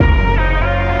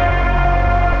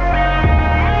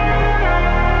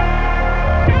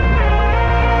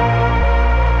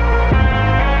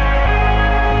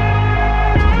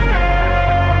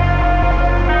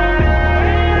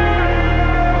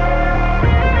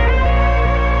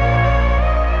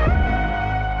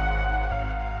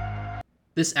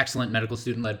This excellent medical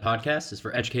student-led podcast is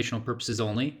for educational purposes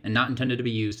only and not intended to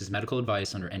be used as medical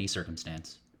advice under any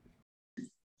circumstance.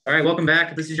 All right, welcome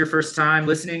back. If this is your first time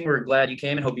listening, we're glad you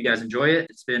came and hope you guys enjoy it.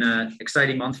 It's been an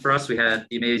exciting month for us. We had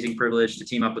the amazing privilege to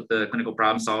team up with the clinical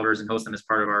problem solvers and host them as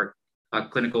part of our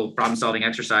clinical problem solving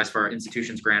exercise for our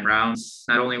institution's grand rounds.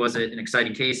 Not only was it an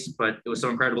exciting case, but it was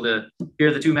so incredible to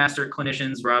hear the two master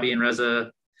clinicians, Robbie and Reza,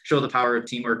 show the power of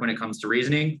teamwork when it comes to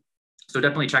reasoning. So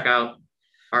definitely check out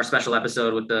our special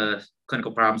episode with the clinical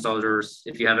problem solvers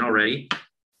if you haven't already.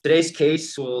 Today's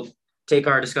case will take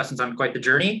our discussions on quite the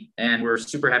journey, and we're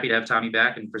super happy to have Tommy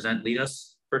back and lead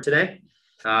us for today.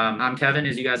 I'm Kevin,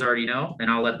 as you guys already know,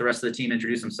 and I'll let the rest of the team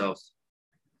introduce themselves.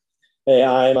 Hey,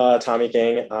 I'm Tommy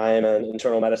King. I'm an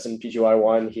internal medicine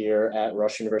PGY1 here at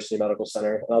Rush University Medical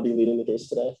Center, and I'll be leading the case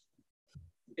today.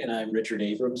 And I'm Richard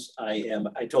Abrams.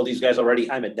 I told these guys already,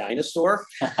 I'm a dinosaur.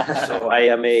 So I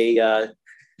am a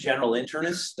general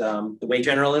internist, the way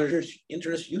general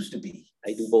internists used to be.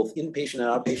 I do both inpatient and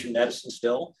outpatient medicine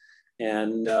still.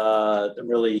 And I'm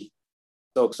really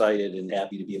so excited and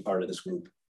happy to be a part of this group.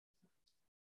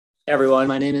 Hey everyone,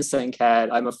 my name is Sankat.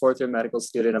 I'm a fourth year medical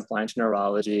student applying to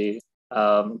neurology.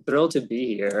 Thrilled to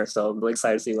be here. So I'm really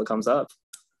excited to see what comes up.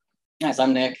 Nice,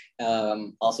 I'm Nick,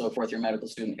 also a fourth year medical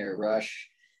student here at Rush.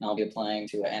 And I'll be applying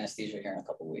to anesthesia here in a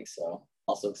couple of weeks. So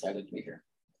also excited to be here.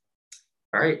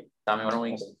 All right, Tommy, why don't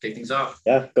we kick things off?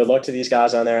 Yeah, good luck to these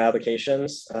guys on their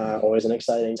applications. Always an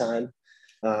exciting time.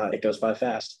 It goes by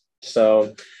fast.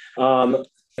 So like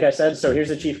I said, so here's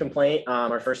the chief complaint,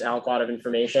 our first aliquot of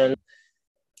information.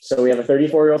 So we have a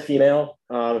 34-year-old female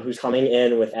who's coming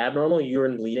in with abnormal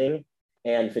urine bleeding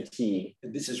and fatigue.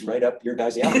 This is right up your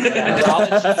guys' alley.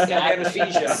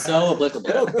 Anesthesia. So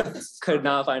applicable. Could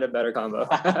not find a better combo.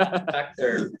 Back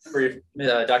there,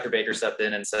 Dr. Baker stepped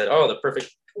in and said, "Oh, the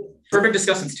perfect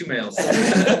discussants, two males."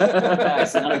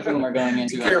 Nice, none of whom are going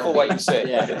into. Be careful what you say.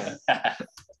 Yeah.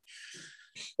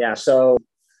 Yeah, so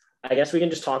I guess we can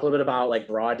just talk a little bit about like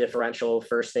broad differential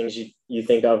first things you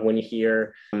think of when you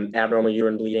hear abnormal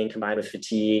urine bleeding combined with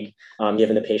fatigue,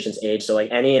 given the patient's age. So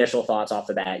like any initial thoughts off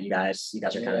the bat, you guys are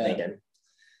kind of thinking.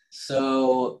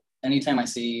 So anytime I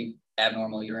see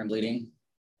abnormal urine bleeding,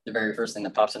 the very first thing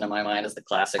that pops into my mind is the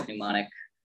classic mnemonic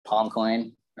palm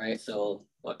coin, right? So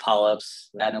what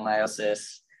polyps,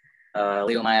 adenomyosis,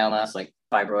 leiomyomas like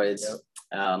fibroids,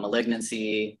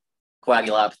 malignancy,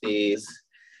 coagulopathies,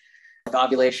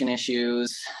 ovulation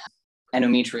issues,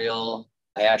 endometrial,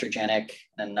 iatrogenic,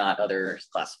 and not others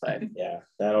classified. Yeah,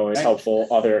 that always helpful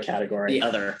other category. The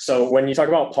other. So when you talk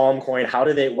about palm coin,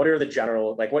 what are the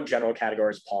general, like what general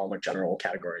category is palm, what general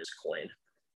category is coin?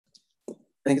 I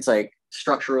think it's like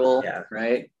structural,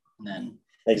 right? And then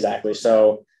exactly.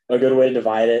 So a good way to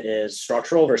divide it is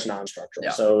structural versus non-structural.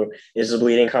 Yeah. So is the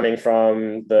bleeding coming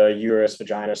from the uterus,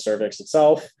 vagina, cervix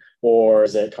itself, or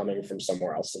is it coming from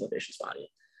somewhere else in the patient's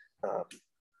body?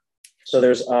 So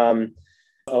there's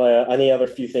any other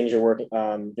few things you're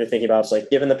thinking about. It's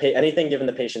like given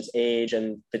the patient's age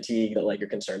and fatigue that like you're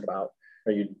concerned about,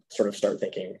 or you sort of start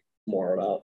thinking more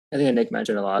about. I think Nick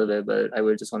mentioned a lot of it, but I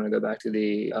would just want to go back to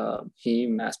the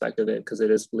heme aspect of it because it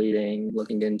is bleeding,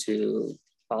 looking into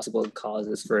possible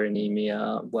causes for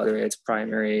anemia, whether it's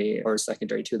primary or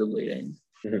secondary to the bleeding.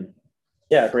 Mm-hmm.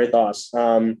 Yeah, great thoughts.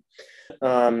 So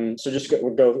just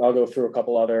I'll go through a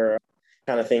couple other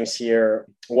kind of things here.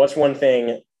 What's one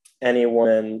thing any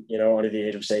woman, under the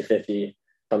age of say 50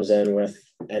 comes in with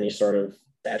any sort of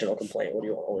vaginal complaint? What do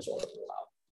you always want to know about?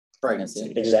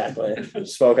 Pregnancy. Exactly.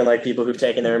 Spoken like people who've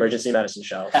taken their emergency medicine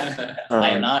show. I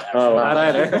am not. Oh, not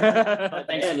either.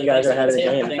 You guys are ahead of the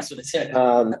game. Thanks for the tip.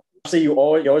 So you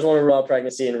always want to rule out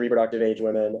pregnancy in reproductive age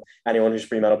women, anyone who's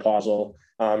premenopausal,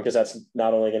 because that's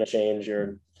not only going to change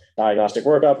your diagnostic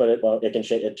workup, but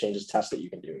it changes tests that you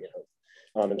can do.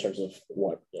 In terms of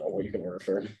what you can order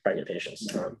for pregnant patients.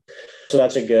 So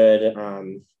that's a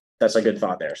good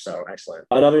thought there. So excellent.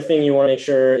 Another thing you want to make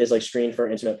sure is like screen for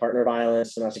intimate partner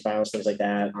violence, domestic violence, things like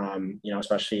that.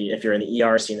 Especially if you're in the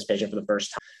ER seeing this patient for the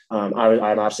first time.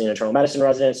 I'm obviously an internal medicine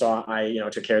resident, so I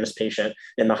took care of this patient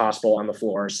in the hospital on the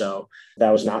floor. So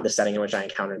that was not the setting in which I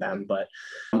encountered them. But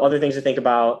other things to think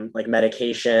about, like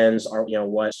medications,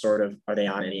 what sort of, are they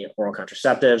on any oral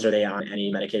contraceptives? Are they on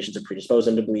any medications that predispose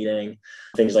them to bleeding?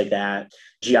 Things like that.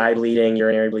 GI bleeding,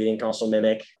 urinary bleeding can also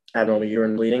mimic abnormal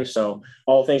urine bleeding. So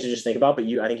all things to just think about, but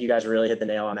I think you guys really hit the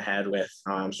nail on the head with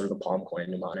sort of the palm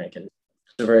coin mnemonic, and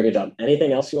it's a very good job.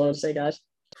 Anything else you want to say, guys,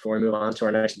 before we move on to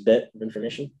our next bit of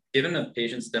information? Given the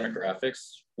patient's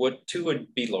demographics, what two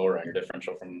would be lower on your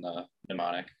differential from the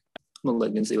mnemonic?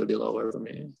 Malignancy would be lower for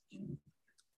me.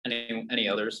 Any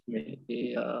others?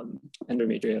 Maybe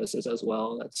endometriosis as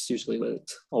well. That's usually with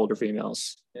older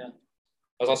females. I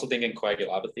was also thinking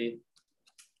coagulopathy.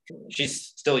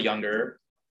 She's still younger,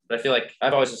 but I feel like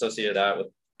I've always associated that with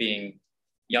being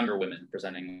younger women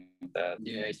presenting with that.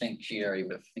 Yeah, I think she already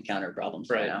would have encountered problems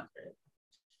by Right. now.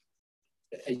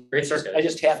 Great start, guys. I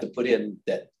just have to put in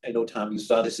that, I know, Tom, you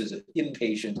saw this as an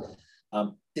inpatient.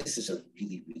 This is a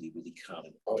really, really, really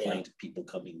common complaint of people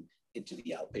coming into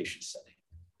the outpatient setting.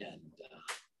 And,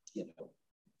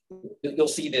 you'll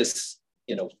see this,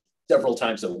 several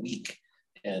times a week,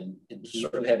 and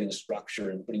sort of having a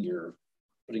structure and putting your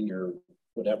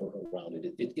whatever around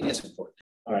it. It is important.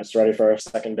 All right, so ready for our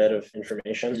second bit of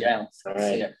information? Yeah. All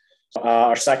right. Yeah.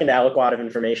 Our second aliquot of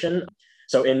information.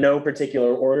 So in no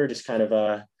particular order, just kind of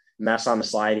a mess on the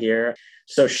slide here.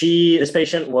 So this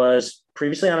patient was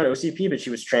previously on an OCP, but she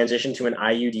was transitioned to an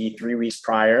IUD 3 weeks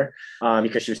prior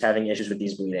because she was having issues with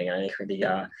these bleeding. I think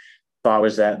the thought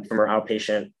was that from her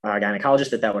outpatient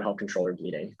gynecologist that would help control her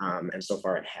bleeding. And so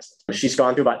far it hasn't. She's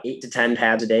gone through about 8 to 10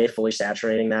 pads a day, fully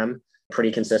saturating them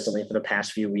pretty consistently for the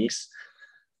past few weeks.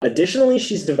 Additionally,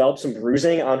 she's developed some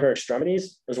bruising on her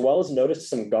extremities, as well as noticed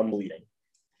some gum bleeding.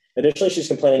 Additionally, she's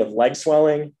complaining of leg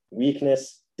swelling,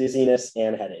 weakness, dizziness,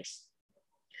 and headaches.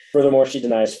 Furthermore, she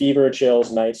denies fever,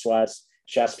 chills, night sweats,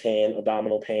 chest pain,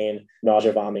 abdominal pain,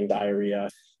 nausea, vomiting, diarrhea.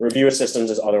 Review of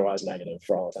systems is otherwise negative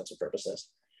for all intents and purposes.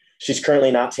 She's currently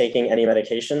not taking any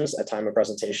medications at time of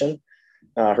presentation.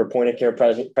 Her point of care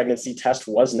pregnancy test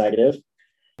was negative.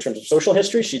 In terms of social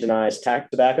history, she denies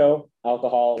tobacco,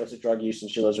 alcohol, illicit drug use, and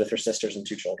she lives with her sisters and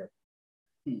 2 children.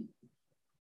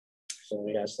 So what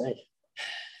do you guys think?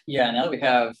 Yeah, now that we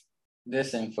have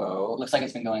this info, it looks like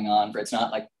it's been going on it's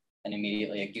not like an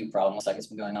immediately acute problem. It looks like it's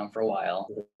been going on for a while.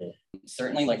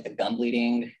 Certainly like the gum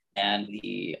bleeding and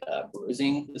the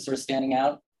bruising is sort of standing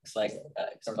out. It's like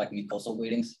sort of like mucosal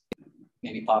bleedings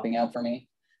maybe popping out for me.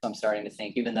 So I'm starting to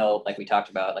think, even though like we talked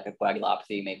about like a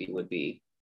coagulopathy maybe would be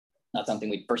not something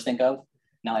we'd first think of.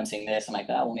 Now I'm seeing this, I'm like,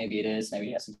 well, maybe it is. Maybe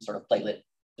it has some sort of platelet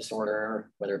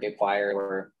disorder, whether it be acquired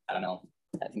or I don't know.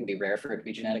 I think it'd be rare for it to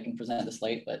be genetic and present this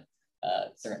late, but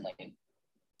certainly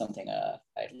something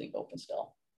I'd leave open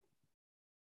still.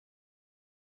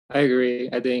 I agree.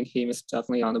 I think heme is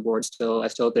definitely on the board still. I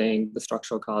still think the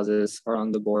structural causes are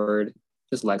on the board.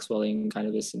 Just leg swelling kind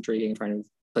of is intriguing, trying to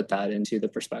put that into the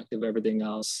perspective of everything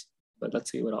else. But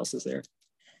let's see what else is there.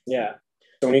 Yeah.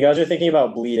 So when you guys are thinking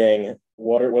about bleeding,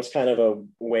 what's kind of a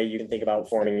way you can think about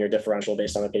forming your differential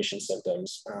based on the patient's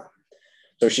symptoms?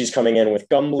 So she's coming in with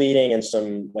gum bleeding and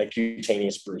some like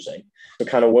cutaneous bruising. So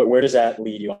kind of where does that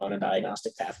lead you on a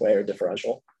diagnostic pathway or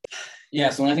differential? Yeah,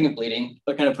 so when I think of bleeding,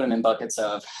 I kind of put them in buckets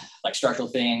of like structural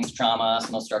things, trauma, some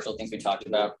of those structural things we talked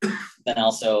about. Then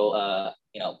also,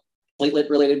 platelet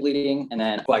related bleeding, and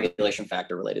then coagulation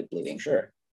factor related bleeding.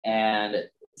 Sure. And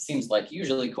it seems like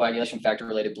usually coagulation factor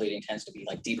related bleeding tends to be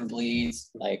like deeper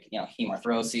bleeds, like,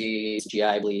 hemarthroses,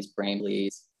 GI bleeds, brain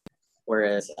bleeds.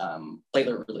 Whereas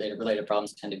platelet related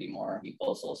problems tend to be more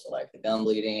mucosal. So like the gum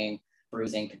bleeding,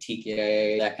 bruising,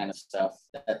 petechiae, that kind of stuff,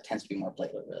 that tends to be more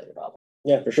platelet related problems.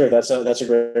 Yeah, for sure. That's a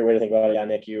great way to think about it. Yeah,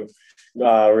 Nick, you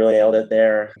really nailed it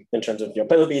there in terms of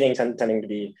platelet bleeding tending to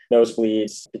be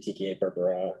nosebleeds, petechiae,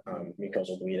 purpura,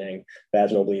 mucosal bleeding,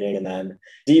 vaginal bleeding, and then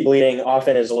deep bleeding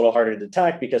often is a little harder to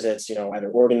detect because it's either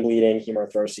organ bleeding,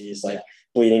 hemarthroses, like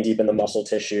bleeding deep in the muscle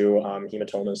tissue,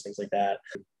 hematomas, things like that.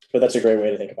 But that's a great way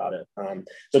to think about it.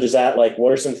 So does that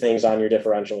what are some things on your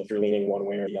differential if you're leaning one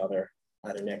way or the other,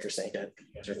 either Nick or Saint, that you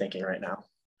guys are thinking right now?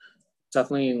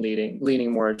 Definitely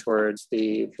leaning more towards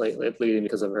the platelet bleeding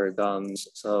because of her gums.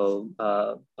 So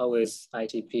always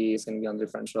ITP is going to be on the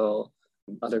differential.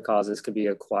 Other causes could be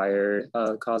acquired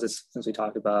causes, since we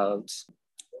talked about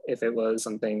if it was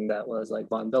something that was like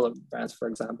von Willebrand's, for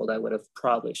example, that would have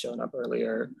probably shown up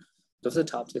earlier. Those are the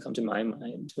top to come to my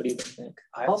mind. What do you think?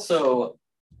 I also,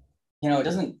 it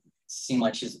doesn't seem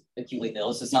like she's acutely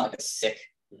ill. It's not like a sick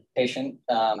patient.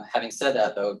 Having said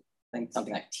that, though, I think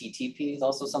something like TTP is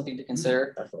also something to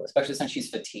consider, especially since she's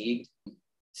fatigued.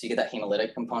 So you get that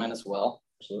hemolytic component as well.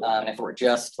 And if it were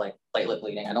just like platelet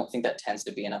bleeding, I don't think that tends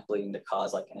to be enough bleeding to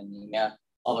cause like an anemia,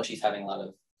 although she's having a lot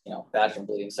of, vaginal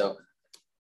bleeding. So,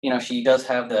 she does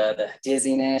have the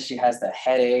dizziness, she has the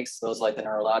headaches, those like the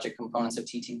neurologic components of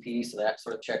TTP. So that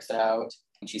sort of checks out.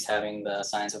 And she's having the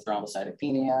signs of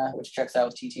thrombocytopenia, which checks out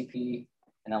with TTP.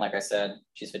 And then, like I said,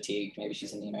 she's fatigued, maybe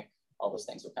she's anemic. All those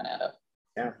things would kind of add up.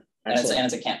 Yeah. And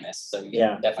it's a can't miss. So you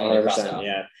definitely 100%.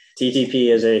 Yeah. TTP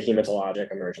is a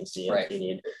hematologic emergency. Right. You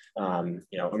need,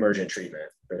 emergent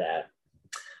treatment for that.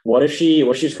 What if she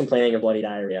was complaining of bloody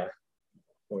diarrhea?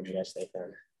 What would you guys think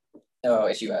then? Oh,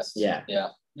 HUS. Yeah. Yeah.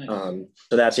 Nice.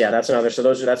 So that's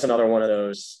another one of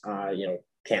those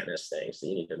can't miss things that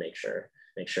you need to make sure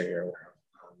you're aware of.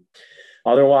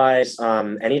 Otherwise,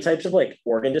 any types of like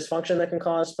organ dysfunction that can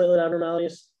cause platelet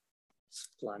abnormalities?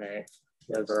 Splenic,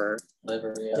 liver.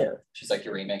 Yeah. She's like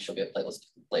uremic, she'll get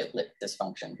platelet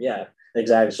dysfunction. Yeah,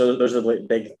 exactly. So those are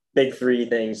the big three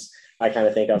things I kind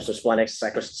of think of. So splenic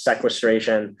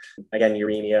sequestration, again,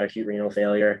 uremia, acute renal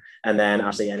failure, and then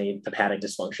obviously any hepatic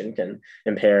dysfunction can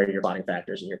impair your clotting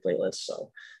factors and your platelets.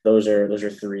 So those are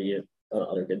three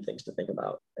other good things to think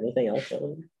about. Anything else?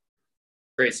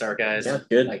 Great start, guys. Yeah,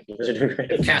 good. You guys are doing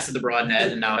great. Casted the broad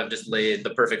net and now have just laid the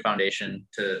perfect foundation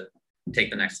to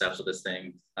take the next steps with this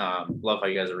thing. Love how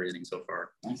you guys are reasoning so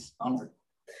far. Nice, onward.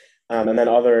 And then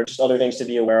other things to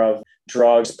be aware of: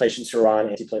 drugs, patients who are on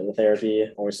antiplatelet therapy,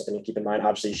 always something to keep in mind.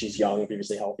 Obviously, she's young,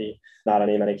 previously healthy, not on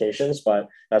any medications, but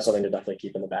that's something to definitely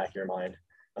keep in the back of your mind.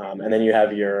 And then you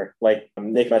have your, like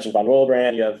Nick mentioned, von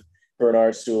Willebrand. You have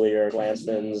Bernard Stuhlier,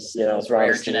 Glanzmann's,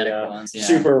 Rare genetic ones, yeah.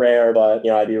 Super rare, but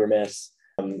I'd be remiss,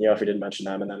 if we didn't mention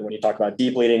them. And then when you talk about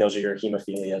deep bleeding, those are your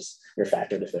hemophilias, your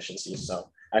factor deficiencies.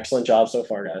 So excellent job so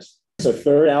far, guys. So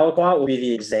third aliquot will be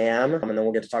the exam, and then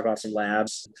we'll get to talk about some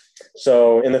labs.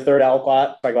 So in the third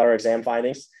aliquot, talk about our exam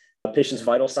findings. Patient's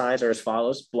vital signs are as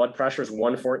follows. Blood pressure is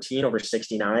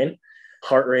 114/69.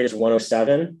 Heart rate is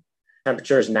 107.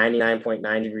 Temperature is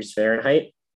 99.9 degrees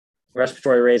Fahrenheit.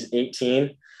 Respiratory rate is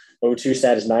 18. O2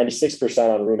 stat is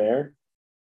 96% on room air.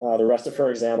 The rest of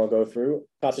her exam I'll go through.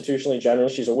 Constitutionally general,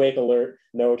 she's awake, alert,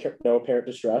 no apparent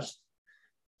distress.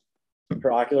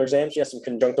 Her ocular exam, she has some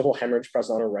conjunctival hemorrhage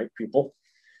present on her right pupil.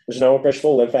 There's no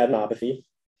appreciable lymphadenopathy.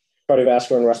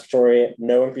 Cardiovascular and respiratory,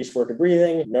 no increased work of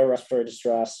breathing, no respiratory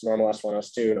distress, normal S1,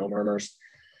 S2, no murmurs.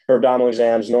 Her abdominal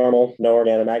exam is normal, no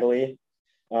organomegaly.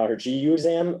 Her GU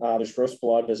exam, there's gross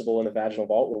blood visible in the vaginal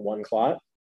vault with one clot.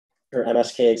 Her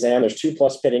MSK exam, there's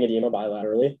 2+ pitting edema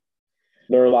bilaterally.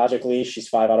 Neurologically, she's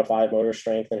 5 out of 5 motor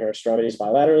strength in her extremities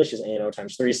bilaterally. She's ANO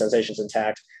 × 3, sensations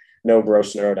intact. No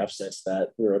gross neurodeficits that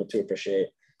we were able to appreciate.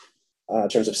 In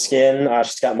terms of skin,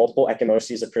 she's got multiple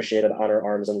ecchymoses appreciated on her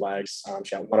arms and legs.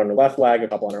 She got one on her left leg, a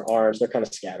couple on her arms. They're kind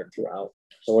of scattered throughout.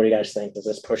 So what do you guys think? Does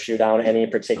this push you down any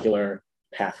particular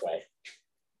pathway?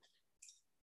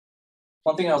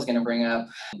 One thing I was going to bring up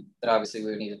that obviously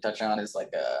we would need to touch on is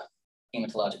like a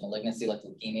hematologic malignancy, like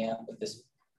leukemia, with this,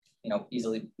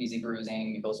 easy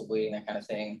bruising, mucosal bleeding, that kind of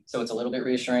thing. So it's a little bit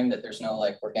reassuring that there's no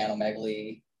like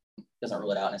organomegaly. Doesn't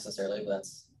rule it out necessarily, but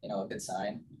that's a good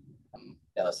sign.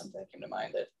 That was something that came to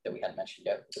mind that we hadn't mentioned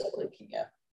yet. Leukemia.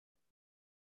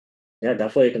 Yeah,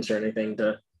 definitely a concerning thing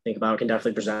to think about. It can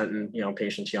definitely present in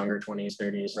patients younger, 20s,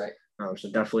 30s. Right. So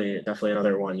definitely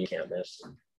another one you can't miss.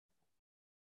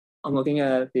 I'm looking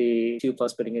at the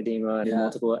 2+ pitting edema and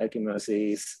multiple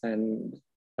ecchymoses, and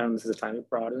this is a time to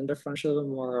broaden differential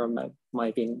more,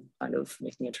 might be kind of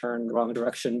making a turn the wrong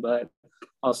direction, but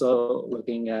also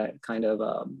looking at kind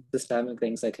of systemic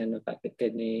things that can affect the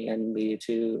kidney and lead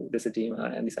to this edema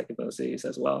and these ecchymoses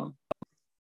as well. What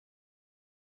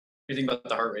do you think about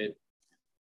the heart rate?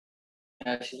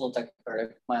 Yeah, she's a little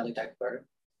tachycardic, mildly tachycardic.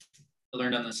 I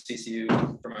learned on the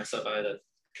CCU for my sub-I that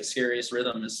the scariest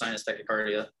rhythm is sinus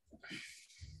tachycardia.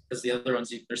 Because the other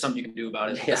ones, there's something you can do about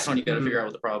it. This one, you got to figure out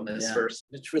what the problem is first.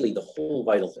 It's really the whole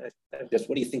vital. Just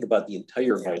what do you think about the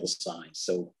entire vital signs?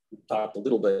 So we talked a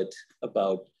little bit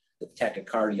about the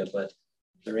tachycardia, but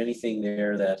is there anything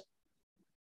there that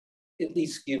at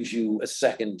least gives you a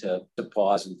second to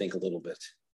pause and think a little bit?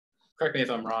 Correct me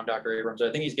if I'm wrong, Dr. Abrams.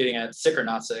 I think he's getting at sick or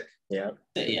not sick. Yeah.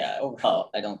 Yeah, overall,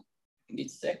 I don't think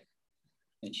he's sick.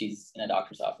 And she's in a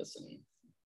doctor's office and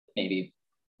maybe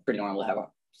pretty normal to have a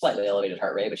slightly elevated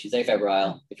heart rate, but she's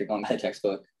afebrile if you're going by the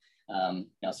textbook.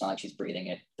 It's not like she's breathing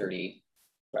at 30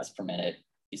 breaths per minute.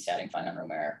 She's statting fine on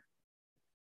room air.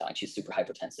 It's not like she's super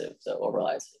hypertensive. So overall,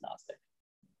 it's agnostic.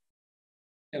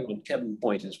 Kevin's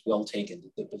point is well taken.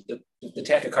 The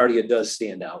tachycardia does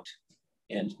stand out.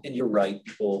 And you're right,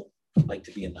 people like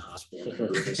to be in the hospital.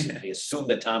 I assume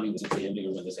that Tommy was at the end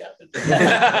when this happened.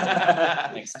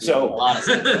 So a lot of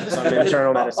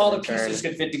internal medicine. All the pieces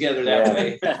could fit together that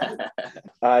way.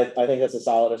 I think that's a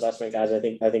solid assessment, guys. I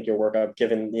think your workup,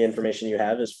 given the information you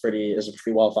have, is pretty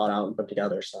well thought out and put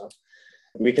together. So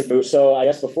we could move. So I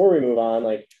guess before we move on,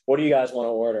 like, what do you guys want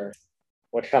to order?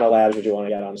 What kind of labs would you want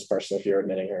to get on this person if you're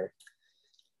admitting her?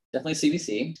 Definitely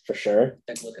CBC. For sure.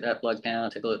 Take a look at that blood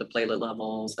count, take a look at the platelet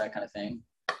levels, that kind of thing.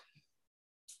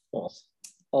 Awesome.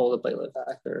 All the platelet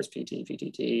factors, PT,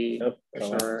 PTT, Yep.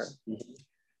 for sure.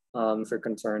 For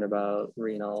concern about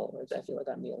renal, I feel like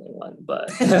I'm the only one,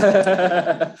 but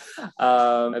a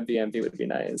BMP would be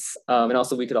nice. And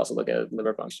also we could also look at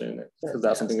liver function because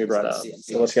that's something we brought up.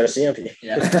 So let's get a CMP.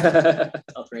 Yeah.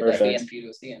 Upgrade that Perfect. BMP to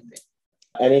a CMP.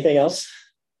 Anything else?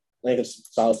 I think it's a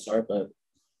solid start, but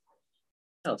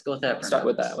No, let's go with that. for Start now.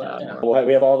 with that.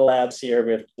 we have all the labs here.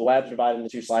 We have the labs divided into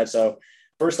 2 slides. So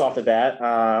first off the bat,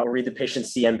 I'll read the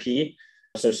patient's CMP.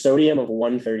 So sodium of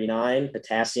 139,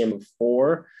 potassium of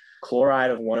 4,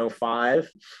 chloride of 105,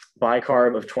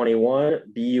 bicarb of 21,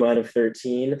 BUN of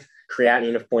 13,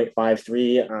 creatinine of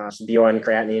 0.53, so BUN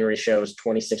creatinine ratio is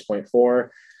 26.4,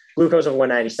 glucose of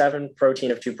 197,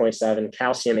 protein of 2.7,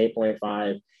 calcium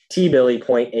 8.5, T-Billy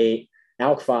 0.8,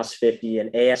 alk-phos 50,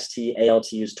 and AST,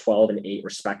 ALTs 12 and 8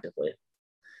 respectively.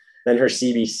 Then her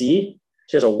CBC, she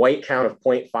has a white count of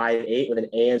 0.58 with an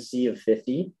ANC of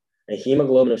 50, a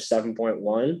hemoglobin of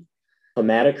 7.1,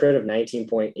 hematocrit of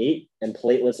 19.8, and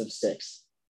platelets of 6.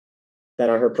 Then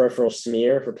on her peripheral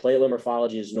smear, her platelet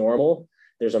morphology is normal.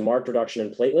 There's a marked reduction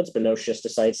in platelets, but no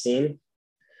schistocytes seen.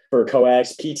 For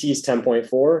coags, PT is 10.4,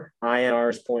 INR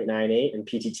is 0.98, and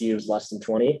PTT is less than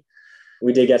 20.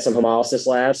 We did get some hemolysis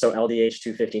labs, so LDH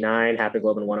 259,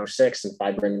 haptoglobin 106, and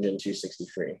fibrinogen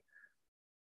 263.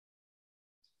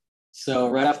 So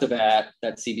right off the bat,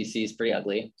 that CBC is pretty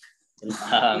ugly.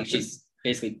 She's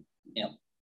basically,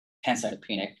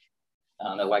 pancytopenic.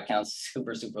 The white count's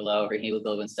super low. Her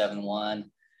hemoglobin 7.1.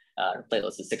 Her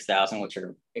platelets is 6,000, which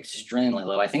are extremely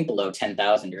low. I think below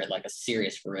 10,000, you're at like a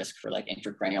serious risk for like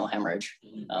intracranial hemorrhage.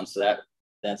 So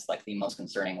that's like the most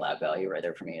concerning lab value right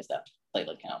there for me is that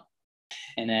platelet count.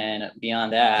 And then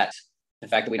beyond that, the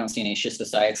fact that we don't see any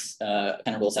schistocytes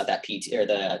kind of rules out that PT or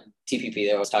the TTP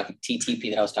that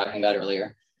I was talking about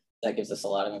earlier. That gives us a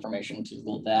lot of information to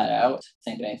rule that out.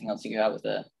 Think of anything else you got with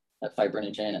that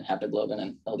fibrinogen and haptoglobin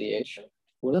and LDH.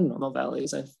 What are the normal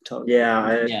values? I've told Yeah,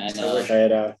 I I know. wish I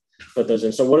had put those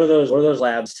in. So what do those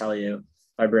labs tell you?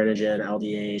 Fibrinogen,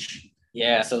 LDH.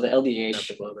 Yeah, so the LDH,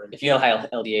 Haptoglobin. if you have high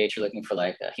LDH, you're looking for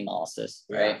like a hemolysis,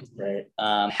 right? Right.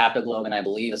 Haptoglobin, I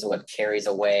believe, is what carries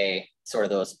away sort of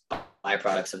those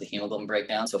byproducts of the hemoglobin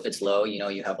breakdown. So if it's low,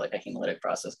 you have like a hemolytic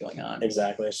process going on.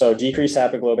 Exactly. So decreased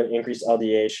haptoglobin, increased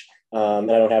LDH. And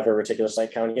I don't have her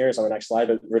reticulocyte count here. It's on the next slide,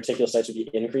 but reticulocytes would be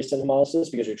increased in hemolysis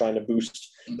because you're trying to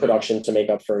boost production to make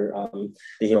up for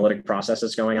the hemolytic process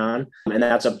that's going on. And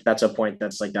that's a point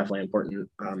that's like definitely important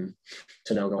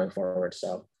to know going forward.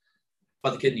 So How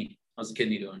about the kidney? How's the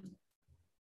kidney doing?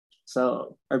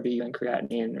 So our BUN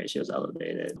creatinine ratio is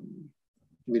elevated.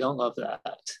 We don't love that.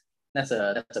 That's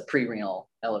a pre-renal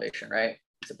elevation, right?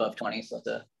 It's above 20, so it's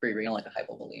a pre-renal, like a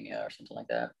hypovolemia or something like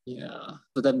that. Yeah,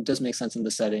 but that does make sense in the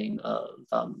setting of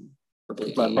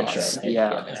Bleeding. blood loss. Sure.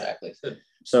 Yeah. Exactly.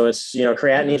 So it's,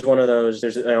 creatinine is one of those.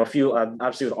 There's a few,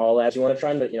 obviously with all labs you want to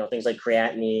trend, but things like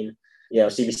creatinine,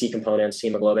 CBC components,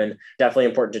 hemoglobin, definitely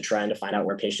important to trend to find out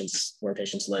where patients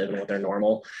live and what their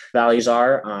normal values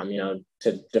are.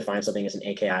 To define something as an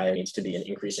AKI, it needs to be an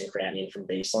increase in creatinine from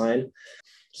baseline.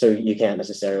 So you can't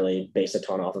necessarily base a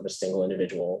ton off of a single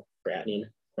individual creatinine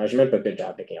measurement, but good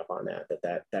job picking up on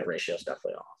that ratio is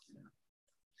definitely off.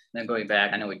 Then going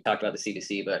back, I know we talked about the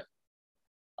CBC, but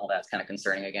all that's kind of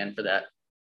concerning again for that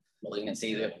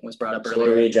malignancy that was brought up So what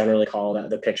do we earlier. generally call that?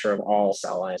 The picture of all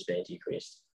cell lines being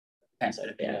decreased.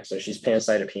 Pancytopenia. Yeah, so she's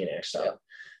pancytopenic. So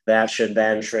that should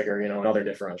then trigger, another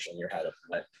differential in your head of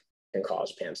what can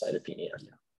cause pancytopenia.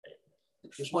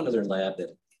 There's one other lab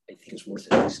that I think is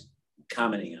worth at least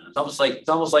commenting on. It's almost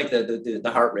like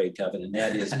the heart rate, Kevin, and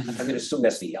that is, I'm going to assume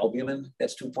that's the albumin.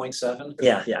 That's 2.7.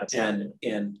 Yeah.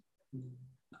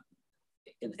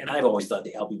 And I've always thought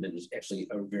the albumin is actually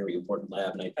a very important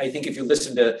lab. And I think if you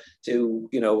listen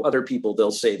to other people,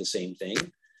 they'll say the same thing.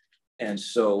 And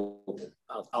so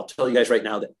I'll tell you guys right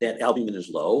now that albumin is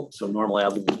low. So normal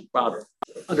albumin is about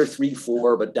under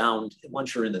 3.4, but down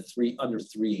once you're in the under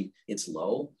 3, it's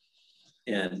low.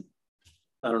 And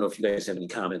I don't know if you guys have any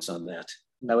comments on that.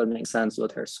 That would make sense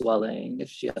with her swelling if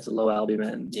she has a low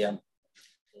albumin. Yeah.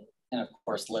 And of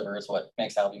course, liver is what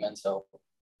makes albumin. So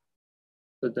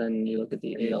But then you look at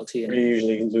the ALT You and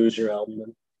usually lose your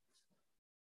albumin.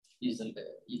 usually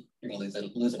you're going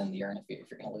to lose it in the urine if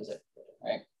you're going to lose it,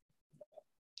 right?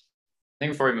 I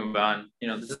think before we move on,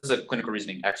 this is a clinical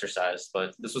reasoning exercise,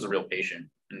 but this was a real patient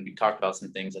and we talked about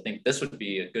some things. I think this would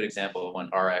be a good example of when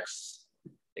RX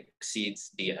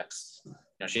exceeds DX.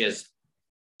 She has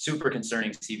super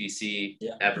concerning CBC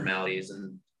abnormalities,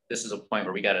 and this is a point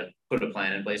where we got to put a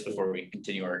plan in place before we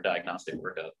continue our diagnostic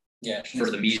workup. Yeah. For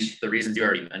the reasons you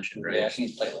already mentioned, right? Yeah, she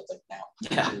needs platelets like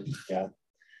now. Yeah.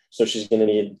 So she's going to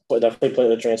need definitely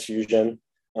platelet transfusion.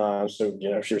 So,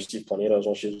 she received plenty of those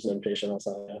while she was an inpatient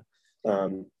outside.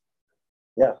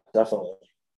 Yeah, definitely.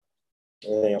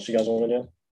 Anything else you guys want to do?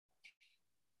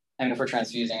 I mean, if we're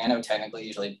transfusing, I know technically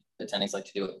usually the attendings like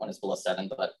to do it when it's below 7,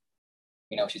 but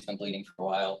she's been bleeding for a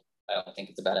while. I don't think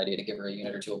it's a bad idea to give her a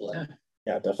unit or 2 of blood.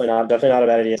 Yeah, definitely not a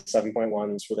bad idea.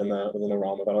 7.1s within the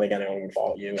realm of, I don't think anyone would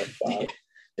fault you if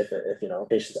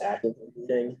patient's actively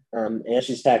bleeding. And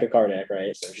she's tachycardic,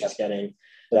 right? So she's getting to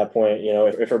that point.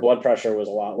 If her blood pressure was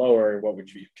a lot lower, what would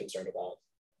you be concerned about?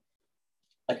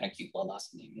 Like an acute blood loss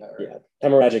anemia. Yeah,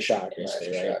 hemorrhagic shock,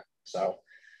 basically, right? Shock. So,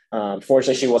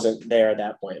 fortunately, she wasn't there at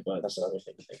that point, but that's another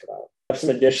thing to think about. I have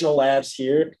some additional labs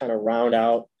here to kind of round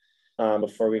out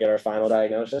before we get our final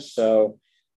diagnosis. So,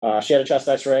 she had a chest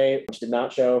X-ray, which did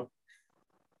not show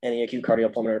any acute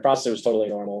cardiopulmonary process. It was totally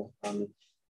normal. She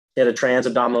had a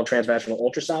transabdominal transvaginal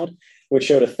ultrasound, which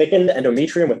showed a thickened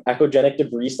endometrium with echogenic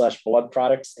debris/blood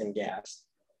products and gas.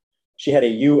 She had a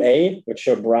UA, which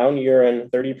showed brown urine,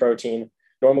 30 protein,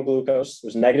 normal glucose,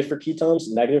 was negative for ketones,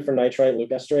 negative for nitrite,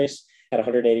 leukoesterase, had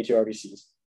 182 RBCs.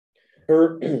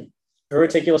 Her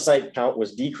reticulocyte count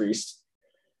was decreased.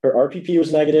 Her RPP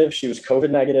was negative. She was COVID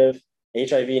negative,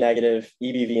 HIV negative,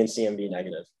 EBV and CMV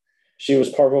negative. She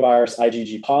was parvovirus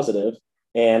IgG positive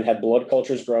and had blood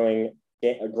cultures growing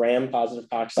gram-positive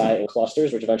cocci in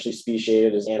clusters, which eventually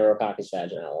speciated as Anaerococcus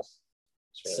vaginalis.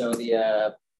 So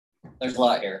there's a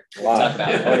lot here to talk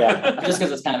about. Oh, yeah. Just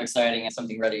because it's kind of exciting and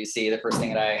something ready to see. The first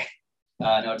thing that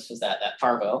I noticed was that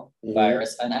parvo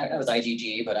virus, and that was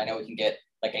IgG, but I know we can get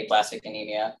like aplastic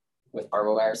anemia with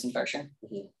parvovirus infection.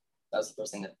 That was the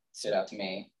first thing that stood out to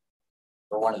me,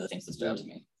 or one of the things that stood out to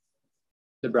me.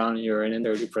 The brown urine and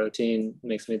 30 protein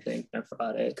makes me think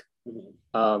nephrotic.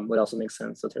 Would also make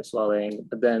sense with her swelling.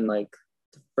 But then the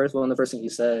first thing you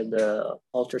said, the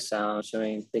ultrasound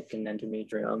showing thickened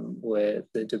endometrium with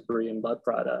the debris and blood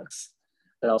products.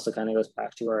 That also kind of goes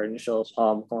back to our initial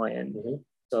palm coin.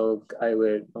 So I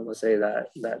would almost say that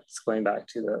that's going back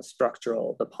to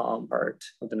the palm part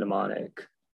of the mnemonic.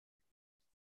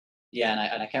 Yeah,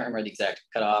 and I can't remember the exact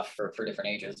cutoff for different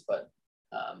ages, but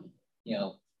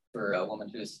for a woman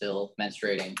who's still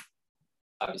menstruating,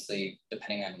 obviously,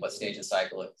 depending on what stage of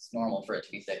cycle, it's normal for it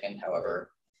to be thickened.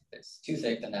 However, if it's too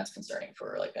thick, then that's concerning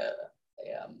for like a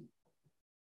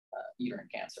uterine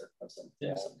cancer of some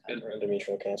kind. Or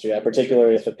endometrial cancer. Yeah,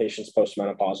 particularly if the patient's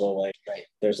postmenopausal. Right.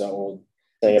 There's that old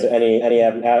thing of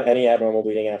any abnormal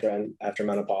bleeding after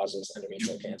menopause is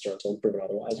endometrial cancer until proven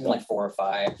otherwise. Like 4 or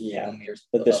 5. Yeah. Meters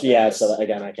But so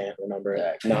again, I can't remember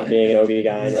it. Not being an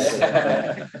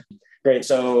OB-GYN. Great.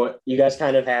 So you guys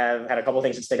kind of have had a couple of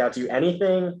things that stick out to you.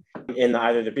 Anything in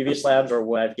either the previous labs or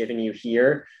what I've given you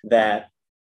here that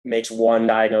makes one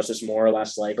diagnosis more or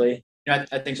less likely?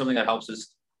 I think something that helps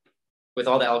is with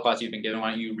all the aliquots you've been given, why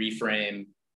don't you reframe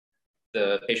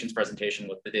the patient's presentation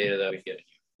with the data that we've given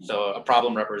you? So a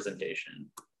problem representation.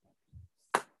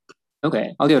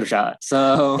 Okay, I'll give it a shot.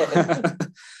 So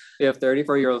we have a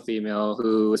 34-year-old female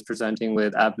who is presenting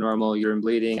with abnormal urine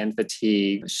bleeding and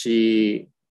fatigue. She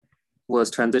was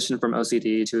transitioned from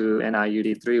OCD to an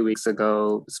IUD 3 weeks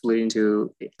ago, bleeding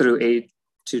through 8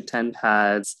 to 10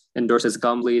 pads, endorses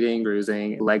gum bleeding,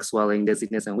 bruising, leg swelling,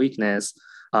 dizziness, and weakness.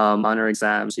 On her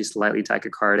exam, she's slightly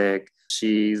tachycardic.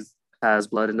 She has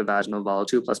blood in the vaginal wall,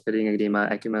 2+ pitting edema,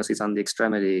 ecchymosis on the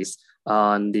extremities.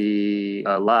 On the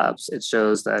labs, it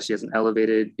shows that she has an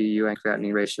elevated BU and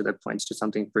creatinine ratio that points to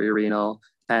something prerenal,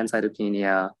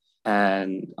 pancytopenia,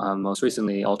 and most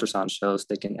recently, ultrasound shows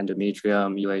thickened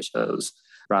endometrium, UA shows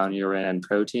brown urine and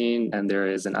protein, and there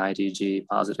is an IgG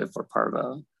positive for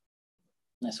parvo.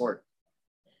 Nice work.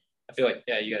 I feel like,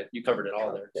 you covered it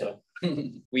all there. So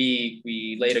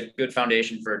we laid a good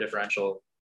foundation for a differential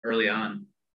early on.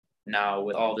 Now,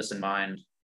 with all this in mind,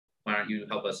 why don't you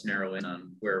help us narrow in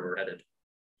on where we're headed?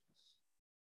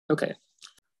 Okay.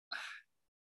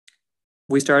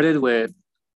 We started with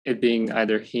it being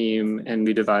either heme, and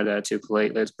we divided that to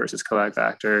platelets versus coag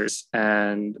factors.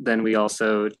 And then we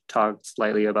also talked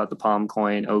slightly about the palm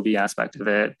coin OB aspect of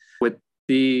it. With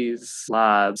these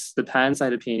labs, the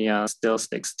pancytopenia still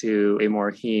sticks to a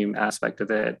more heme aspect of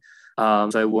it.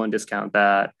 So I won't discount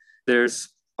that. There's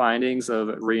findings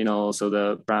of renal, so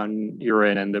the brown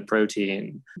urine and the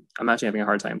protein. I'm actually having a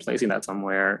hard time placing that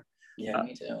somewhere. Yeah,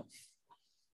 me too.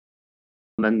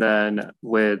 And then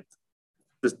with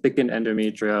the thickened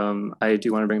endometrium, I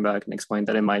do want to bring back and explain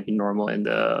that it might be normal in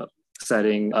the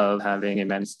setting of having a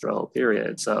menstrual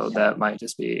period. So that might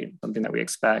just be something that we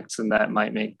expect, and that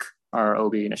might make our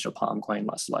OB initial palm coin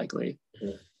less likely.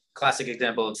 Classic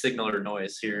example of signal or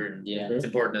noise here. Yeah. It's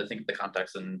important to think of the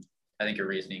context, and I think your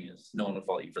reasoning is no one will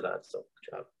fault you for that. So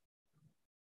good job.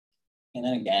 And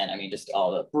then again, I mean, just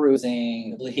all the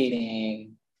bruising, the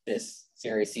bleeding, this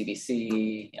serious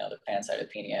CBC, the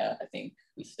pancytopenia. I think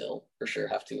we still for sure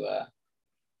have to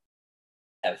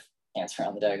have answer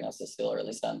on the diagnosis still, or at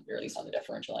least on the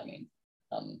differential. I mean,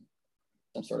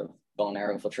 some sort of bone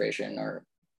marrow infiltration or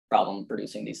problem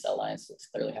producing these cell lines. It's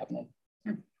clearly happening.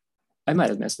 I might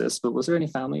have missed this, but was there any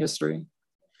family history?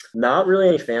 Not really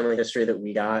any family history that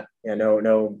we got. Yeah,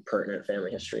 no pertinent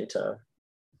family history to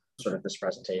sort of this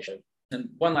presentation. And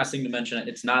one last thing to mention,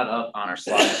 it's not up on our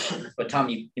slide, but Tom,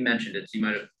 you mentioned it, so you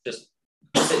might have just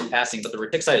said in passing, but the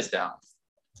reticulocyte is down.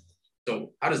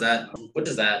 So what does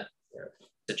that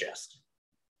suggest?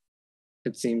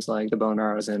 It seems like the bone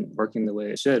marrow isn't working the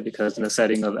way it should, because in a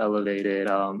setting of elevated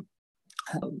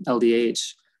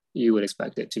LDH, you would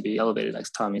expect it to be elevated, like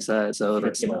Tommy said. So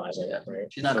that's right?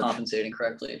 She's not compensating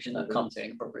correctly. She's not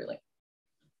compensating appropriately.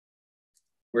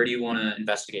 Where do you want to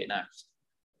investigate next?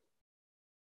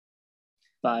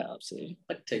 biopsy.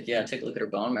 Like take a look at her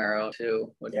bone marrow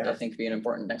too. Would I think be an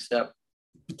important next step.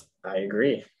 I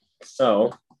agree.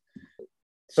 So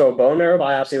bone marrow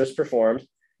biopsy was performed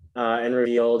and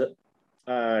revealed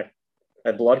a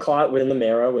blood clot within the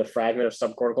marrow with a fragment of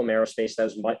subcortical marrow space that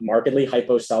was markedly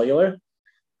hypocellular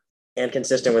and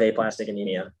consistent with aplastic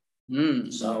anemia.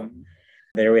 So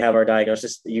there we have our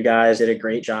diagnosis. You guys did a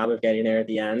great job of getting there at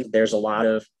the end. There's a lot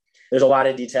of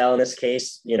detail in this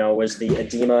case. Was the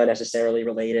edema necessarily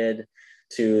related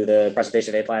to the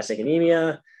presentation of aplastic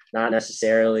anemia? Not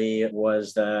necessarily.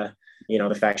 Was the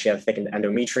fact she had thickened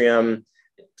endometrium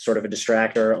sort of a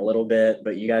distractor a little bit,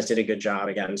 but you guys did a good job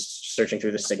again searching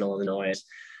through the signal and the noise.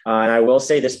 And I will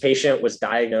say this patient was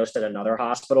diagnosed at another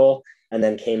hospital and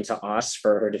then came to us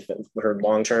for her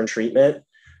long-term treatment.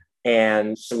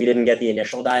 And so we didn't get the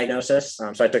initial diagnosis.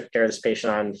 So I took care of this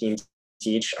patient on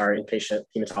HemeTeach, our inpatient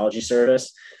hematology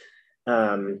service.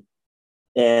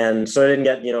 And so I didn't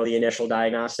get, the initial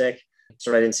diagnostic.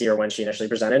 So I didn't see her when she initially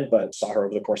presented, but saw her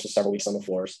over the course of several weeks on the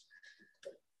floors.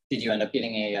 Did you end up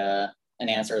getting an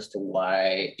answer as to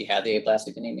why she had the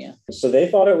aplastic anemia? So they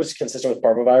thought it was consistent with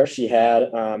parvovirus. She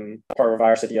had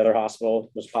parvovirus at the other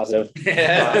hospital, was positive.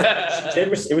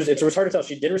 It was hard to tell.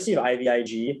 She did receive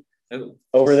IVIG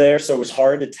over there, so it was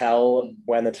hard to tell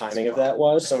when the timing of that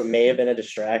was. So it may have been a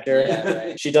distractor. Yeah,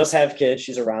 right. She does have kids.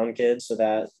 She's around kids, so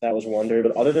that was wonder.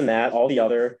 But other than that, all the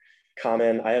other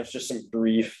common, I have just some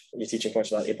brief teaching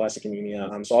points about aplastic anemia.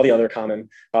 So all the other common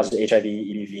causes of HIV,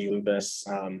 EBV, lupus,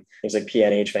 things like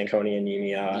PNH, Fanconi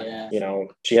anemia.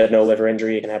 She had no liver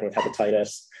injury. It can happen with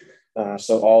hepatitis.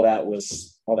 So all that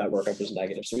workup was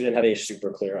negative. So we didn't have a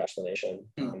super clear explanation.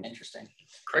 Interesting.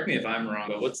 Correct me if I'm wrong,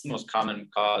 but what's the most common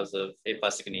cause of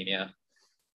aplastic anemia?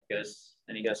 Guys,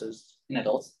 any guesses? In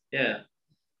adults? Yeah.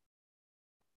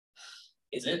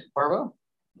 Is it parvo?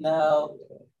 No.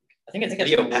 I think it's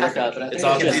idiopathic. It's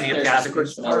part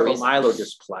of a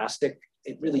myelodysplastic.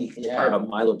 It really is part of a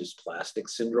myelodysplastic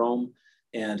syndrome,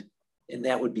 and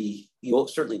that would be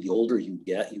certainly the older you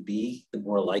be, the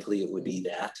more likely it would be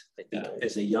that. I think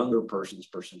as a younger person's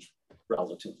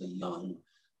relatively young,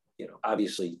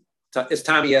 obviously as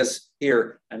Tommy has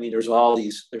here. I mean, there's all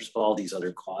these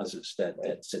other causes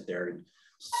that sit there, and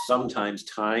sometimes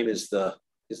time is the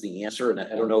answer. And I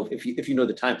don't know if you know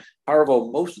the time.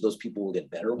 Parvo, most of those people will get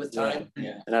better with time.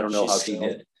 Yeah. And I don't know how she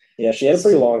did. Yeah, she had a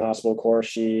pretty long hospital course.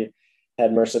 She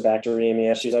had MRSA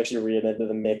bacteremia. She was actually readmitted to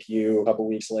the MICU a couple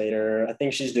weeks later. I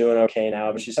think she's doing okay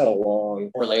now, but she's had a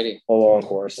long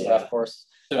course. Yeah, of course.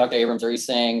 So Dr. Abrams, are you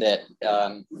saying that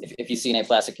if you see an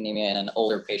aplastic anemia in an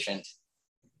older patient,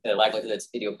 the likelihood that it's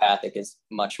idiopathic is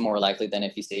much more likely than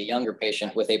if you see a younger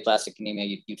patient with aplastic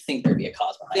anemia, you'd think there'd be a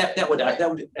cause behind it. That would,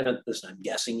 and listen, I'm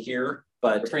guessing here,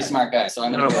 but you're a pretty smart guy, so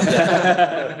I'm going to.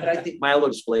 But I think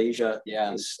myelodysplasia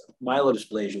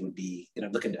would be,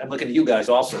 I'm looking at you guys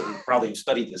also, who probably have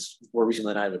studied this more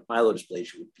recently than I have.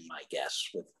 Myelodysplasia would be my guess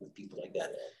with people like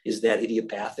that. Is that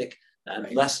idiopathic?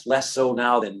 Less so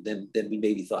now than we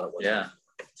maybe thought it was. Yeah.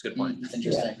 That's a good point. That's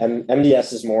interesting.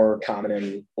 MDS is more common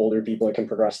in older people. It can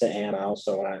progress to AML.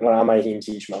 So when I'm on my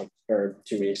HemeTeach month or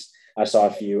 2 weeks, I saw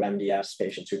a few MDS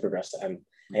patients who progressed to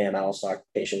AML. Saw a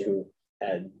patient who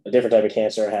had a different type of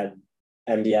cancer, had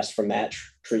MDS from that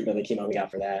treatment, the chemo we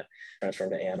got for that, transferred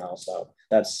to AML. So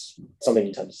that's something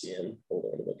you tend to see in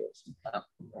older individuals.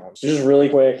 So just really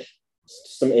quick,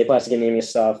 some aplastic anemia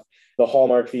stuff. The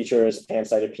hallmark feature is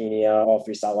pancytopenia. All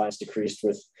 3 cell lines decreased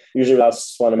usually without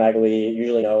splenomegaly,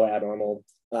 usually no abnormal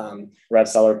red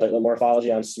cell or platelet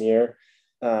morphology on smear.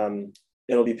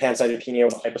 It'll be pancytopenia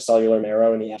with hypocellular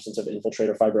marrow in the absence of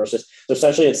infiltrator fibrosis. So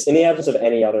essentially it's in the absence of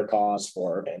any other cause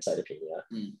for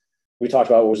pancytopenia. We talked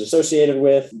about what was associated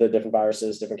with the different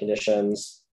viruses, different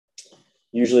conditions.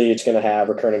 Usually it's going to have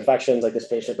recurrent infections like this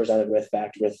patient presented with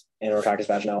Enterococcus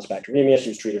vaginalis bacteremia. She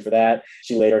was treated for that.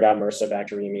 She later got MRSA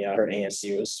bacteremia. Her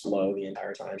ANC was low the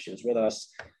entire time she was with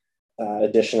us.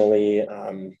 Additionally,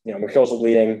 mucosal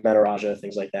bleeding, menorrhagia,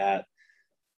 things like that.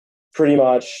 Pretty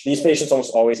much, these patients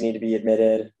almost always need to be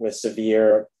admitted with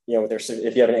severe,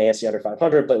 if you have an ANC under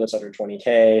 500, platelets under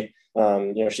 20K.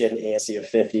 She had an ANC of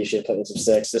 50, she had platelets of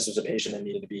 6. This was a patient that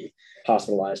needed to be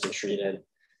hospitalized and treated.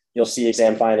 You'll see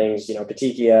exam findings,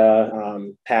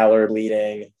 petechia, pallor,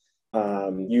 bleeding,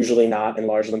 usually not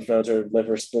enlarged lymph nodes or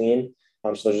liver, spleen.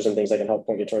 So those are some things that can help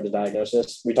point you toward the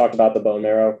diagnosis. We talked about the bone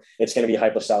marrow. It's going to be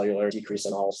hypocellular, decrease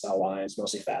in all cell lines,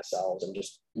 mostly fat cells and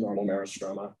just normal marrow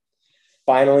stroma.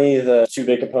 Finally, the two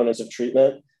big components of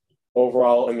treatment.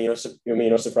 Overall,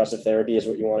 immunosuppressive therapy is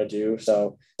what you want to do.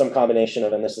 So some combination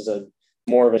of, and this is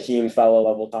more of a heme fellow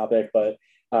level topic, but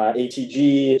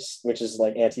ATG, which is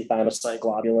like antithymocyte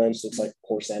globulins. So it's like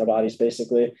horse antibodies,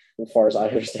 basically, as far as I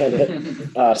understand it.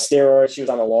 Steroids, she was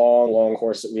on a long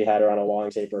course. We had her on a long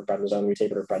taper of prednisone. We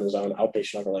tapered her prednisone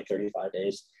outpatient over like 35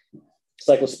 days.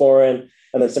 Cyclosporin,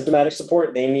 and then symptomatic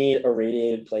support. They need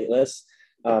irradiated platelets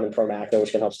and Promacta,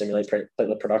 which can help stimulate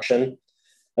platelet production.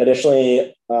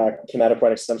 Additionally,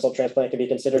 hematopoietic stem cell transplant can be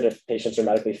considered if patients are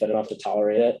medically fit enough to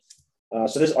tolerate it.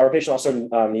 Our patient also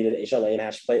needed HLA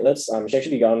matched platelets. She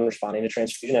actually began responding to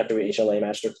transfusion after we HLA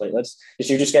matched her platelets.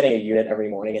 She was just getting a unit every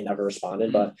morning and never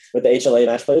responded. But with the HLA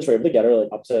matched platelets, we were able to get her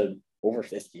like up to over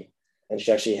 50. And she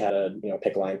actually had a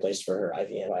PICC line placed for her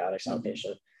IV antibiotics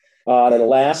outpatient. Then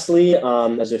lastly,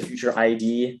 as a future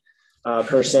ID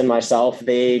person myself,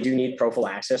 they do need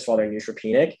prophylaxis while they're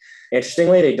neutropenic.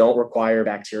 Interestingly, they don't require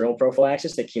bacterial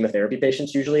prophylaxis that chemotherapy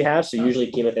patients usually have. So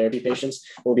usually chemotherapy patients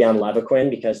will be on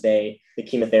Levaquin because the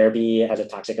chemotherapy has a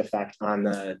toxic effect on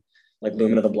the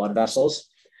lumen of the blood vessels.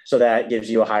 So that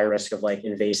gives you a higher risk of like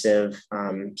invasive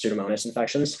Pseudomonas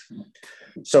infections.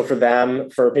 So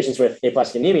for patients with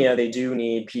aplastic anemia, they do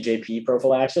need PJP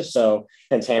prophylaxis. So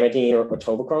pentamidine or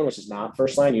atovaquone, which is not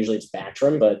first line. Usually it's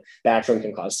Bactrim, but Bactrim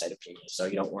can cause cytopenia. So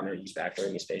you don't want to use Bactrim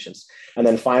in these patients. And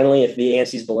then finally, if the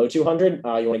ANC is below 200, you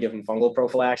want to give them fungal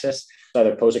prophylaxis. So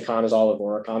either posaconazole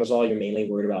or voriconazole. You're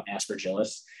mainly worried about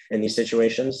aspergillus in these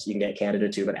situations. You can get Candida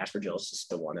too, but aspergillus is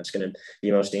the one that's going to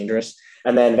be most dangerous.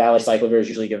 And then valacyclovir is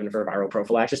usually given for viral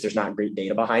prophylaxis. There's not great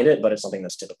data behind it, but it's something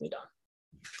that's typically done.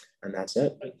 And that's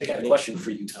it. I got a question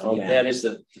for you, Tom. That is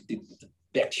the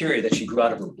bacteria that she grew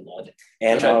out of her blood.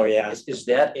 And is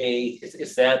that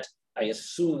I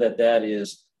assume that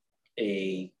is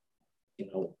a,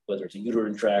 whether it's a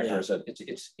uterine tract or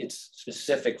it's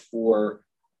specific for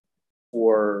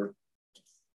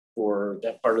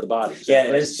that part of the body.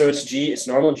 It is. So it's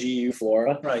normal GU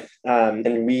flora. Right. And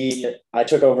I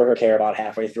took over her care about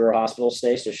halfway through her hospital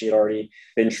stay. So she had already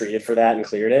been treated for that and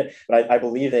cleared it. But I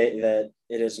believe that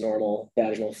it is normal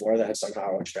vaginal flora that had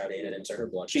somehow extravasated into her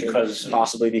bloodstream.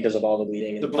 Possibly because of all the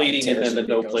bleeding. The bleeding and then the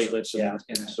no platelets. And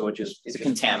so it's a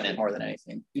contaminant more than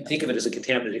anything. You think of it as a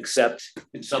contaminant, except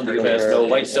in somebody who has no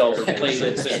white cells or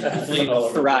platelets and bleed all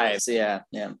over. Thrives, yeah.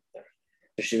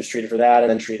 She was treated for that and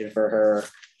then treated for her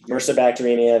MRSA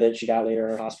bacteremia that she got later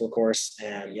in her hospital course.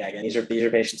 And again, these are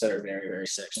patients that are very, very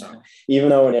sick. So even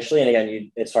though initially, and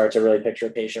again, it's hard to really picture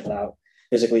a patient without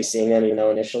physically seeing them, even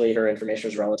though initially her information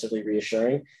was relatively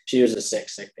reassuring, she was a sick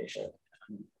patient.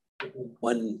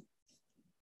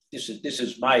 This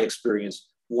is my experience.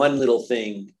 One little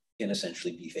thing can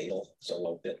essentially be fatal.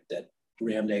 So that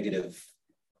gram-negative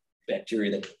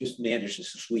bacteria that just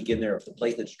manages to squeak in there, if the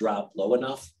platelets drop low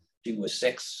enough, she was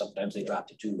 6. Sometimes they drop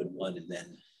to 2 and 1, and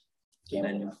then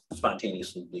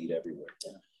spontaneously bleed everywhere.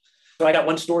 Yeah. So I got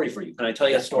one story for you. Can I tell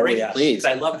you a story? Yes. Please.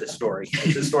 I love this story.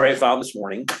 It's a story I found this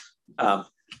morning.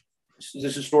 This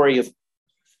is a story of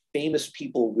famous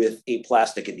people with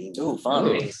aplastic anemia. Ooh, fun.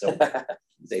 Okay, so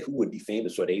say who would be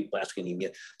famous with aplastic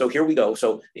anemia? So here we go.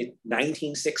 So in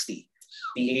 1960,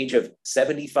 the age of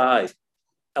 75,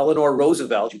 Eleanor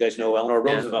Roosevelt, you guys know who Eleanor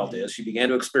Roosevelt is. She began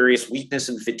to experience weakness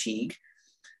and fatigue.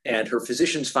 And her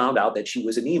physicians found out that she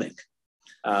was anemic.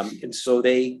 And so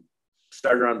they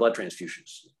started her on blood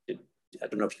transfusions. I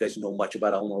don't know if you guys know much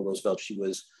about Eleanor Roosevelt. She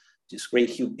was this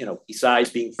great,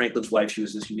 besides being Franklin's wife, she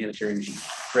was this humanitarian. She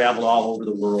traveled all over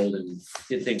the world and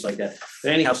did things like that.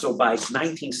 But anyhow, so by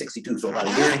 1962, so about a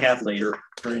year and a half later,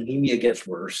 her anemia gets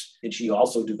worse. And she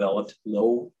also developed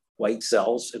low white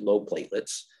cells and low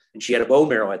platelets. And she had a bone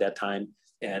marrow at that time,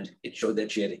 and it showed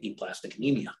that she had aplastic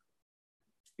anemia.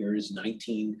 Here is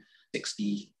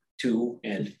 1962.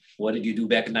 And what did you do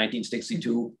back in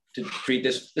 1962 to treat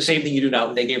this? The same thing you do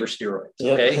now. They gave her steroids.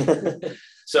 Okay.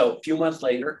 So a few months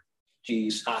later,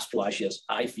 she's hospitalized. She has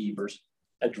high fevers,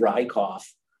 a dry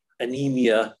cough,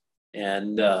 anemia,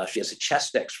 And she has a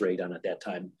chest x-ray done at that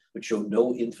time, which showed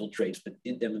no infiltrates, but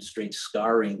did demonstrate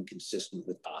scarring consistent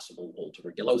with possible old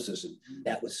tuberculosis. And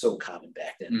that was so common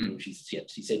back then. She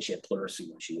said she had pleurisy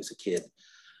when she was a kid.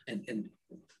 And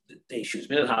the day she was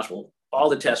in the hospital, all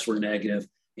the tests were negative.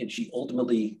 And she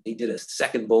ultimately, they did a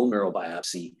second bone marrow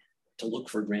biopsy to look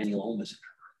for granulomas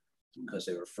because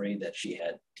they were afraid that she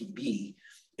had TB,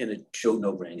 and it showed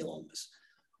no granulomas.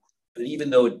 But even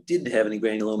though it didn't have any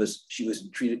granulomas, she was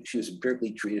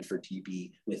empirically treated for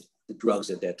TB with the drugs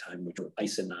at that time, which were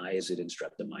isoniazid and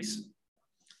streptomycin.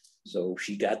 So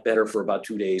she got better for about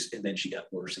 2 days, and then she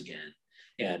got worse again.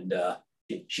 And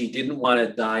she didn't want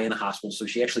to die in a hospital, so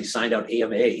she actually signed out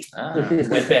AMA.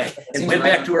 Went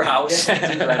back to her house.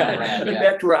 Went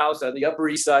back to her house on the Upper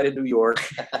East Side of New York,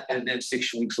 and then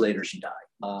 6 weeks later she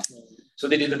died. So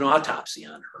they did an autopsy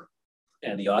on her,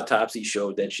 and the autopsy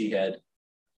showed that she had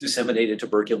disseminated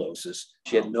tuberculosis.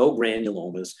 She had no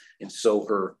granulomas, and so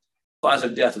her cause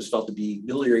of death was felt to be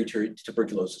biliary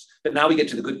tuberculosis. But now we get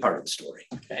to the good part of the story.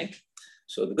 Okay,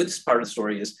 so the good part of the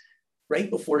story is right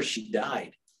before she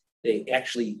died, they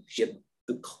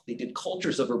did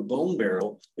cultures of her bone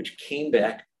marrow, which came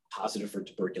back positive for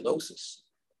tuberculosis.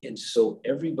 And so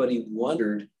everybody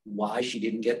wondered why she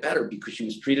didn't get better, because she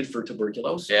was treated for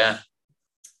tuberculosis. Yeah.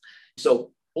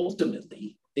 So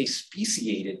ultimately, they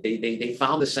speciated, they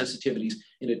found the sensitivities,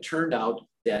 and it turned out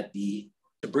that the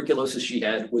tuberculosis she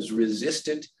had was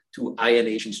resistant to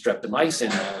INH and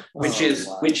streptomycin,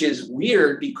 which is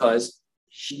weird because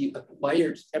she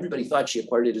acquired, everybody thought she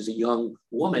acquired it as a young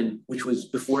woman, which was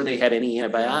before they had any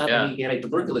antibiotic,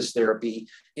 anti-tuberculosis therapy.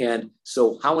 And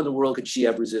so how in the world could she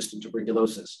have resistant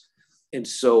tuberculosis? And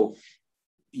so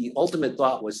the ultimate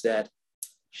thought was that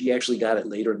she actually got it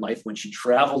later in life when she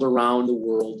traveled around the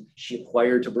world. She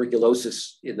acquired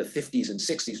tuberculosis in the 50s and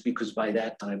 60s because by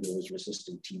that time there was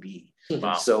resistant TB.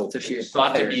 Wow. So it was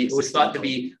thought to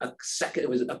be it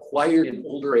was acquired in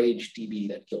older age TB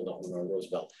that killed Eleanor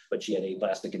Roosevelt, but she had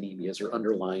aplastic anemia as her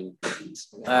underlying disease.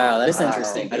 Wow, that's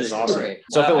interesting. That is awesome. Great.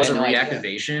 So if it was a I had no idea.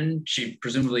 reactivation, she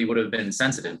presumably would have been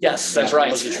sensitive. Yes, that's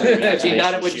right. If she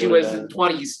got it when she was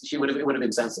 20s, it would have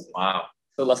been sensitive. Wow.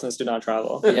 The lessons do not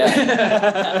travel.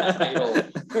 Yeah.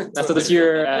 That's what this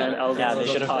year and Yeah, they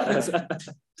should have.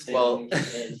 Well,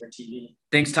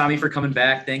 thanks, Tommy, for coming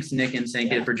back. Thanks, Nick and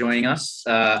Sankit, for joining us.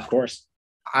 Of course.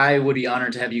 I would be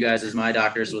honored to have you guys as my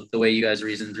doctors with the way you guys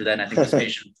reasoned through that. And I think this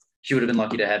patient, she would have been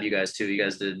lucky to have you guys too. You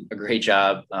guys did a great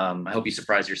job. I hope you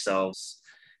surprise yourselves.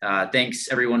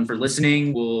 Thanks everyone for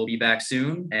listening. We'll be back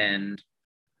soon. And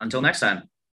until next time.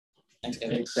 Thanks,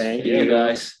 guys. Thank You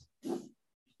guys.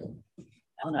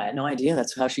 Ellen, I had no idea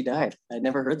that's how she died. I'd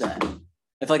never heard that. I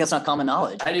feel like that's not common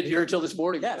knowledge. I didn't hear it till this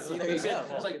morning. Yeah, see, there you go.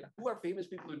 I was like, who are famous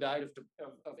people who died of